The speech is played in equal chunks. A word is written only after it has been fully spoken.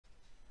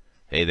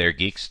Hey there,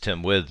 geeks.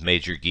 Tim with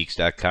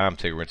MajorGeeks.com.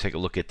 Today we're going to take a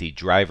look at the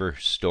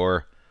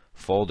DriverStore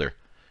folder.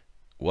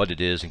 What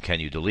it is and can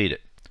you delete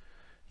it.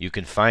 You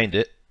can find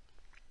it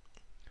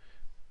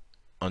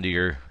under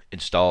your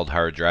installed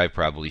hard drive,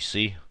 probably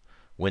C,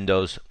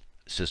 Windows,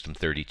 System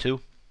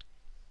 32.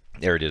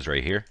 There it is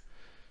right here.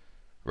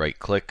 Right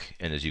click,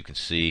 and as you can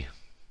see,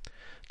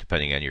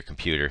 depending on your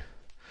computer,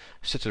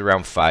 it sits at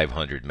around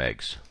 500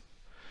 megs.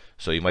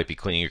 So you might be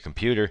cleaning your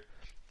computer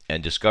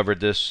and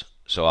discovered this.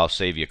 So I'll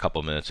save you a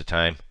couple minutes of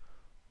time.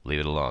 Leave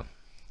it alone.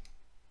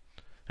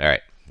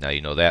 Alright, now you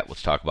know that.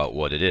 Let's talk about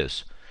what it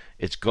is.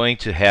 It's going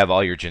to have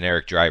all your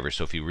generic drivers.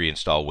 So if you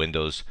reinstall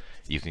Windows,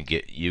 you can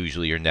get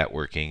usually your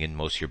networking and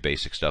most of your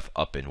basic stuff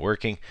up and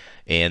working.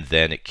 And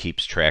then it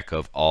keeps track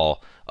of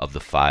all of the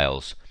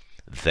files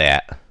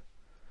that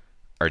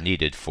are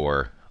needed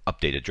for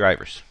updated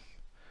drivers.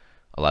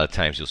 A lot of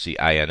times you'll see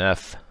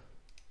INF.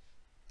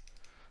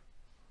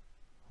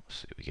 Let's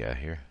see what we got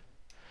here.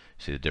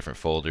 See the different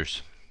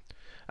folders.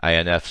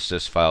 INF,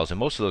 sys files, and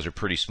most of those are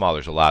pretty small.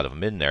 There's a lot of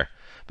them in there.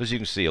 But as you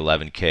can see,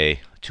 11K,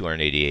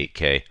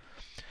 288K.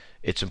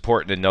 It's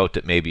important to note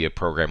that maybe a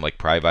program like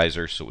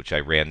Privisor, so which I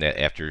ran that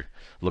after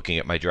looking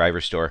at my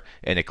DriverStore,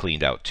 and it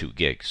cleaned out 2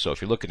 gigs. So if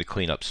you're looking to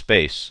clean up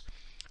space,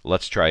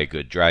 let's try a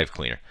good drive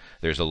cleaner.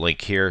 There's a link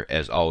here,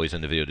 as always,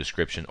 in the video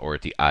description, or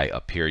at the I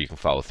up here. You can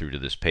follow through to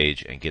this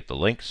page and get the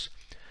links.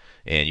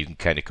 And you can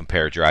kind of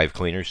compare drive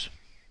cleaners,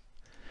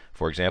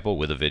 for example,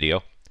 with a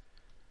video.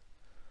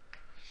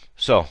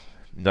 So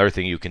another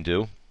thing you can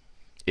do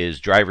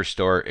is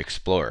DriverStore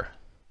Explorer.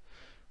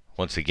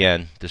 Once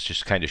again, this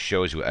just kind of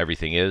shows you what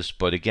everything is,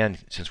 but again,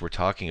 since we're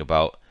talking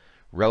about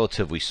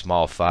relatively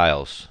small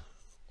files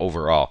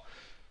overall,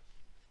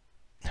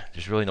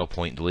 there's really no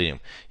point in deleting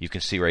them. You can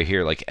see right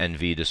here, like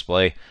NV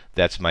display,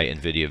 that's my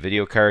NVIDIA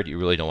video card. You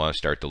really don't want to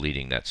start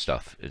deleting that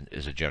stuff.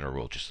 As a general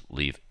rule, just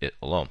leave it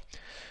alone.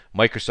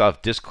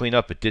 Microsoft Disk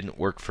Cleanup, it didn't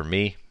work for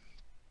me.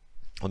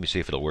 Let me see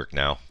if it'll work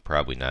now.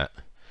 Probably not.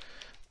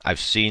 I've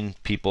seen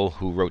people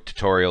who wrote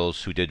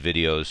tutorials, who did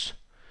videos,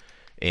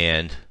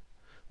 and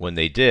when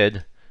they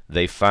did,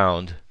 they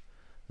found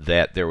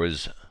that there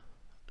was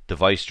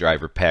device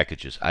driver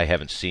packages. I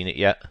haven't seen it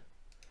yet.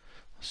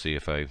 Let's see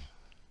if I,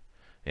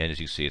 and as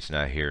you see, it's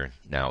not here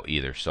now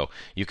either. So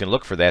you can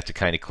look for that to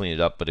kind of clean it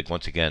up, but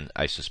once again,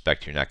 I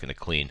suspect you're not going to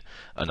clean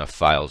enough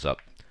files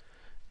up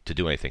to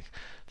do anything.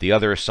 The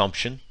other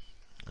assumption,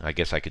 I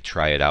guess I could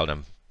try it out.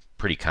 I'm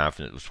pretty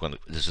confident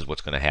this is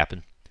what's going to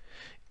happen.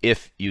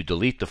 If you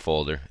delete the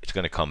folder, it's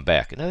going to come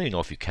back. And I don't even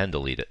know if you can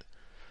delete it.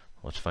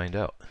 Let's find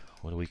out.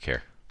 What do we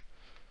care?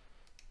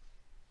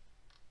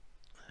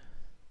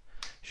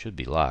 Should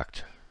be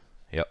locked.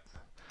 Yep.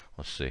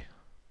 Let's see.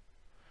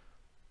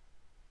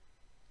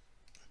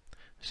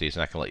 See, it's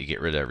not going to let you get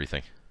rid of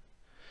everything.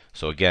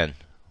 So again,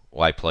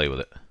 why play with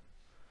it?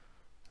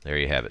 There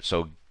you have it.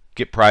 So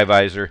get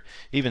Privisor,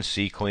 even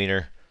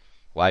CCleaner,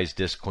 Wise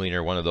Disk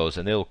Cleaner, one of those,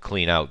 and it'll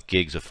clean out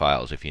gigs of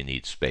files if you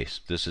need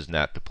space. This is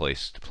not the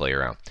place to play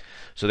around.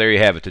 So there you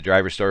have it. The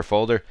DriverStore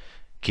folder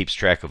keeps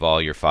track of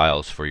all your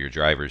files for your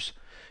drivers,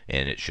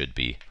 and it should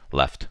be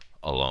left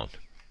alone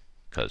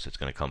because it's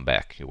going to come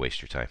back. You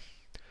waste your time.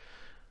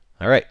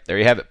 All right, there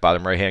you have it.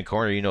 Bottom right-hand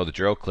corner, you know the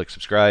drill. Click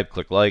subscribe,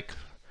 click like,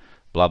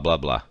 blah, blah,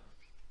 blah.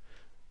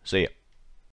 See ya.